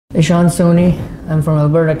Ishan, Soni. I'm from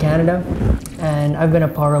Alberta, Canada, and I've been a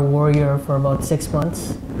part of Warrior for about 6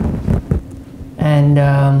 months. And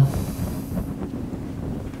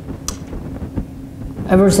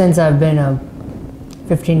ever since I've been a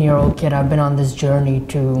 15-year-old kid, I've been on this journey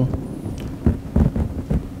to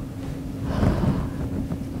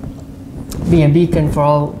be a beacon for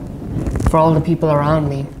all the people around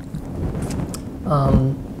me.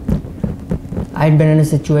 I'd been in a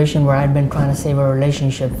situation where I'd been trying to save a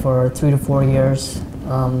relationship for 3 to 4 years.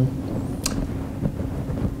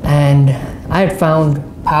 And I had found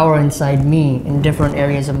power inside me in different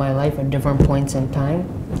areas of my life at different points in time.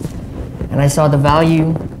 And I saw the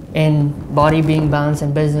value in body being balanced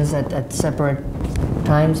and business at separate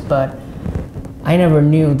times, but I never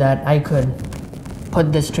knew that I could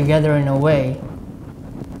put this together in a way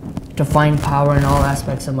to find power in all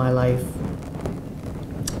aspects of my life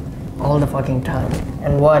all the fucking time.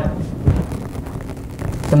 And what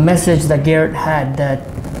the message that Garrett had that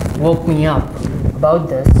woke me up about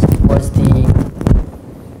this was the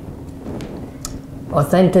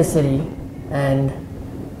authenticity and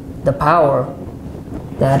the power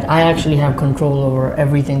that I actually have control over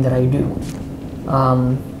everything that I do.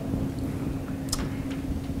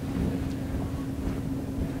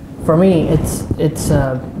 For me, it's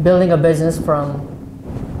building a business from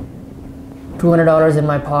 $200 in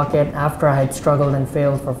my pocket after I had struggled and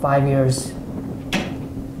failed for 5 years,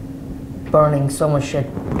 burning so much shit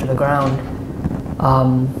to the ground,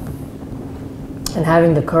 and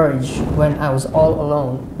having the courage when I was all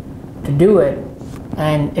alone to do it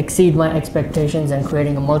and exceed my expectations and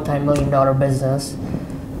creating a multi-million-dollar business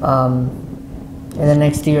in the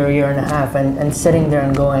next year and a half, and sitting there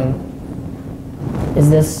and going,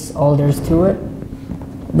 is this all there's to it?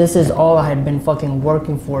 This is all I had been fucking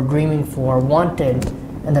working for, dreaming for, wanted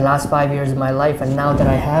in the last 5 years of my life, and now that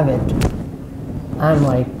I have it, I'm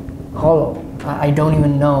like hollow. I don't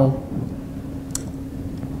even know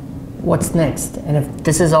what's next. And if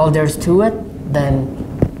this is all there's to it, then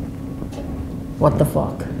what the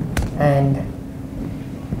fuck? And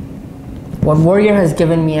what Warrior has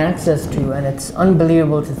given me access to, and it's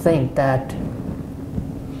unbelievable to think that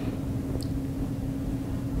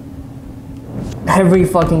every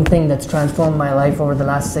fucking thing that's transformed my life over the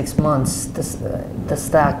last 6 months, the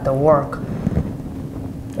stack, the work,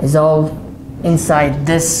 is all inside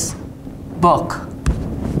this book.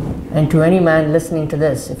 And to any man listening to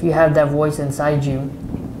this, if you have that voice inside you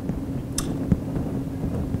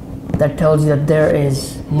that tells you that there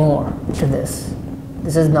is more to this,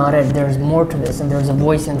 this is not it, there's more to this, and there's a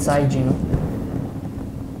voice inside you,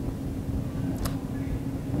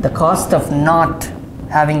 the cost of not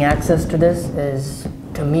having access to this is,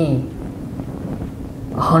 to me,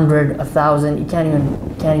 100, 1,000. You can't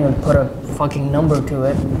even put a fucking number to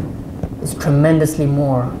it. It's tremendously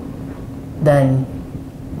more than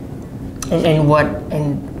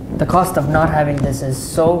and the cost of not having this is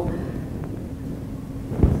so.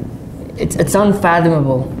 It's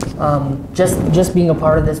unfathomable. Just being a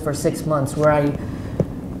part of this for 6 months,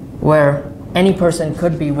 where any person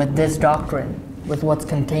could be with this doctrine, with what's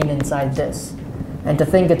contained inside this. And to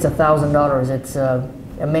think it's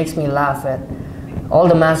 $1,000, it makes me laugh at all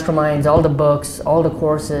the masterminds, all the books, all the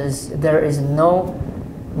courses. There is no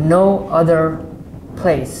other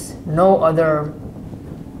place, no other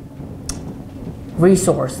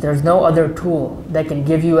resource, there's no other tool that can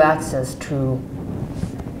give you access to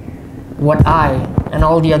what I and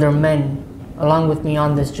all the other men along with me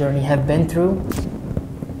on this journey have been through.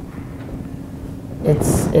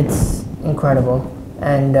 It's incredible.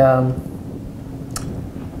 And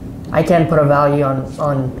I can't put a value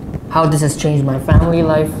on how this has changed my family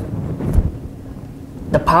life,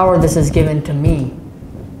 the power this has given to me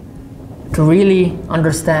to really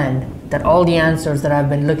understand that all the answers that I've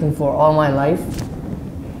been looking for all my life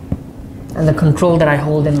and the control that I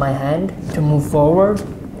hold in my hand to move forward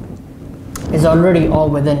is already all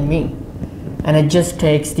within me. And it just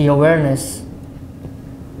takes the awareness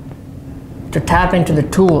to tap into the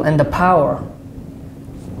tool and the power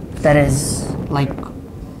that is like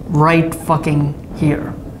right fucking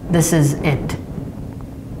here. This is it.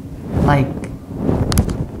 Like,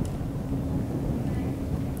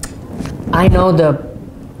 I know the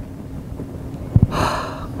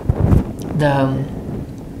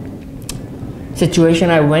situation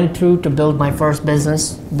I went through to build my first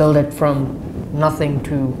business, build it from nothing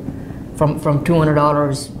to, from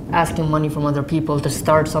 $200, asking money from other people to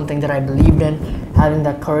start something that I believed in, having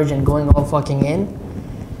that courage and going all fucking in.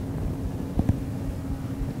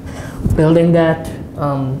 Building that,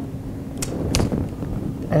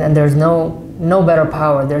 and there's no better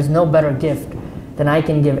power, there's no better gift than I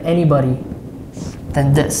can give anybody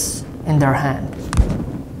than this in their hand.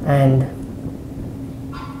 And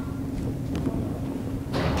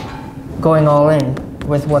going all in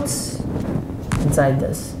with what's inside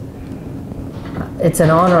this. It's an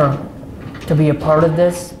honor to be a part of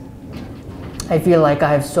this. I feel like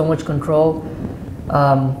I have so much control.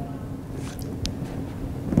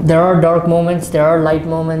 There are dark moments, there are light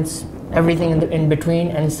moments, everything in between,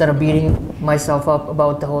 and instead of beating myself up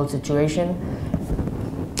about the whole situation,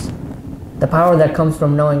 the power that comes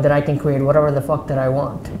from knowing that I can create whatever the fuck that I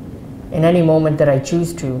want in any moment that I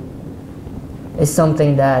choose to is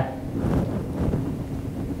something that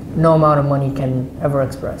no amount of money can ever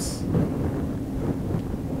express.